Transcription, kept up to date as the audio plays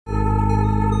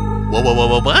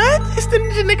What? It's the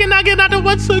nigga Naga Naga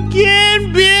once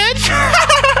again, bitch.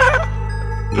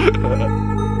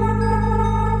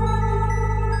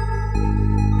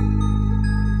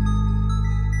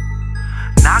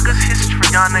 Naga's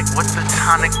histrionic with the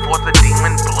tonic for the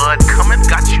demon blood. Coming,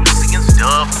 got you seeing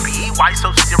stuff. B, why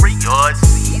so serious?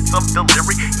 Seeds of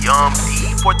delirium.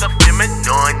 D for the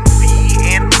feminine.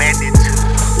 V and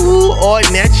mandatory. Ooh, all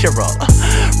natural.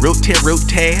 Root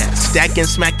tear, stacking,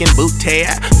 smacking, boot tear.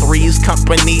 Three's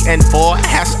company and four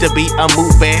has to be a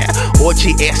movie.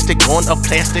 Orgiastic on a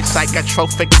plastic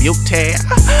psychotropic butane.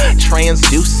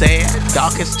 Transducer,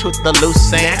 darkest to the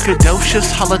loose end. Nacodocious,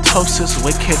 halitosis,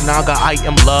 wicked Naga, I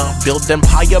am love. Build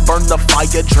empire, burn the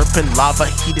fire, dripping lava,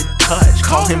 heated touch.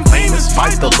 Call him famous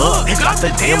by the look. Got the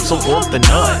damsel or the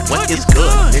nut. What is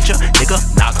good? Ninja, nigga,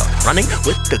 Naga. Running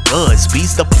with the goods,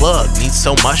 bees the plug. Needs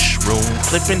so mushroom,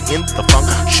 flipping in the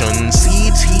function.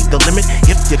 Seeds heed the limit,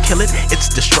 if you kill it, it's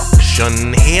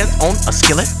destruction. Head on a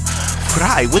skillet,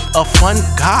 fry with a fun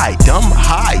guy. Dumb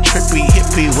high, trippy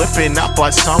hippie, whipping up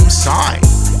on some sign.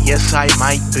 Yes, I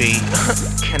might be,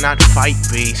 cannot fight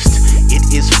beast. It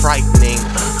is frightening,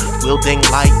 wielding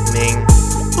lightning.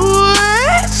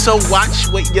 What? So watch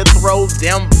where you throw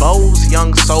them bows,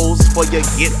 young souls, for you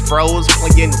get froze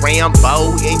playing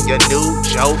Rambo in your new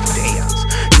Joe dance.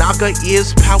 Naga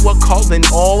is power calling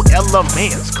all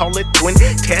elements. Call it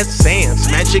quintessence.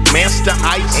 Magic master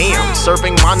I am.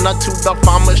 Serving mana to the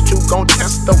farmers to gon'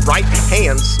 test the right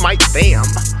hand. Smite them.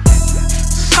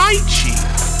 Psychi.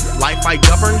 Life I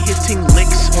govern, hitting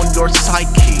licks on your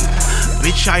psyche.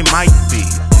 Bitch I might be.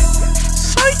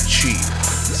 Psychi.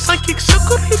 Psychic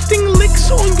sucker hitting licks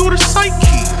on your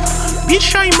psyche.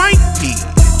 Bitch I might be.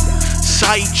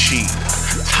 Psychi.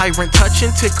 Tyrant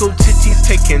touching, tickle titties,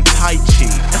 taking tai chi.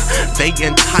 They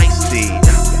entice thee.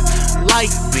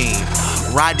 Light beam,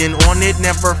 riding on it,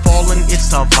 never falling,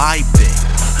 it's a vibing.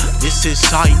 This is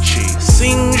Psychi.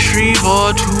 Sing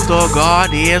Shiva to the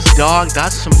goddess, dog.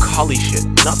 That's some Kali shit.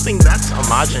 Nothing that's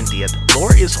Imagine did.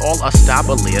 Lore is all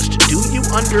established. Do you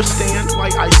understand why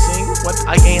I sing what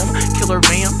I am? Killer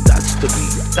Bam, that's the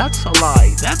beat. That's a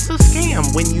lie. That's a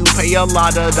scam. When you pay a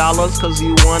lot of dollars cause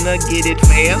you wanna get it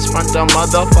fast. Front a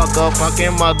motherfucker,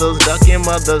 fucking mothers, ducking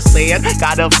mothers said.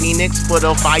 Got a phoenix for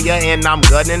the fire and I'm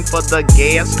gunning for the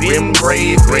gas. Grim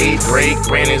grave, great break,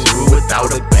 Brandon's brew without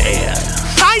a bad.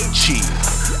 Psychi.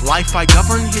 Life I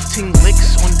govern, hitting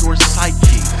licks on your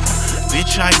psyche.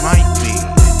 Bitch I might be.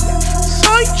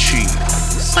 Psychi.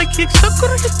 Psychic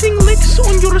sucker hitting licks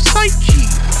on your psyche.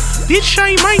 Bitch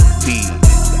I might be.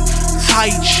 Tai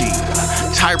Chi.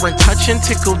 Tyrant touching,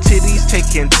 tickle titties,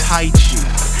 taking Tai Chi.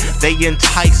 They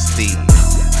entice thee.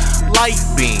 Light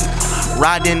beam.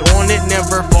 Riding on it,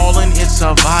 never falling, it's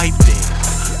a vibe thing.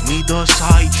 Me the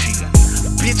Psychi.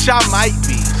 Bitch I might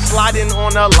be. Sliding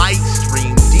on a light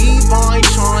stream. Divine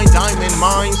shine, diamond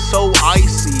mine, so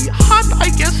icy. Hot, I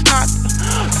guess not.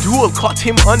 Duel caught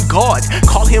him on guard.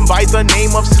 Call him by the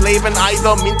name of slave and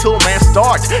either mental mass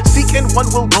dart. Seeking one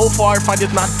will go far, find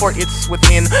it not for it's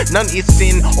within. None is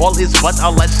sin, all is but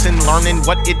a lesson. Learning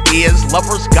what it is,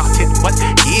 lovers got it, what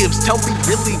gives? Tell me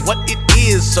really what it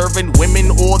is. Serving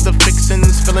women or the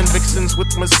fixins, filling vixens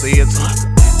with massages.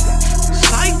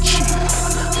 Psychi.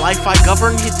 Life I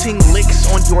govern, hitting licks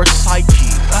on your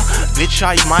psyche. Bitch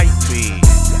I might be.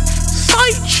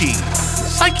 Psychi.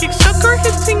 Psychic sucker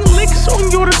hitting licks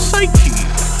on your psyche.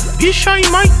 Bitch I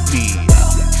might be.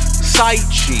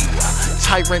 Psychi.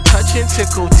 Tyrant touching,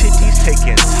 tickle titties,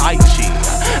 taking tai chi.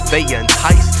 They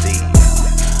entice thee.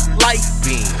 Light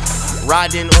beam.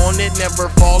 Riding on it, never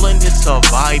falling, it's a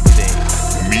vibe thing.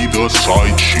 Me the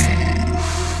Psychi.